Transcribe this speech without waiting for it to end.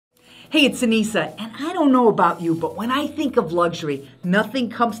Hey, it's Anissa, and I don't know about you, but when I think of luxury, nothing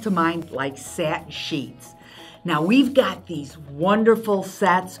comes to mind like satin sheets. Now, we've got these wonderful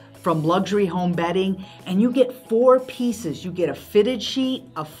sets from Luxury Home Bedding, and you get 4 pieces. You get a fitted sheet,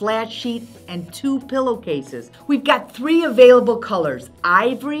 a flat sheet, and 2 pillowcases. We've got 3 available colors: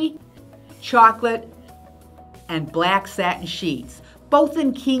 ivory, chocolate, and black satin sheets, both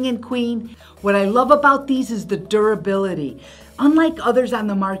in king and queen. What I love about these is the durability. Unlike others on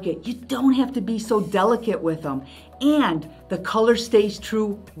the market, you don't have to be so delicate with them, and the color stays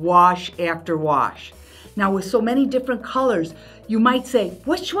true wash after wash. Now, with so many different colors, you might say,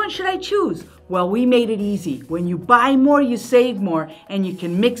 which one should I choose? Well, we made it easy. When you buy more, you save more, and you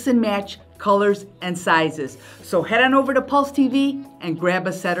can mix and match colors and sizes. So head on over to Pulse TV and grab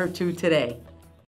a set or 2 today.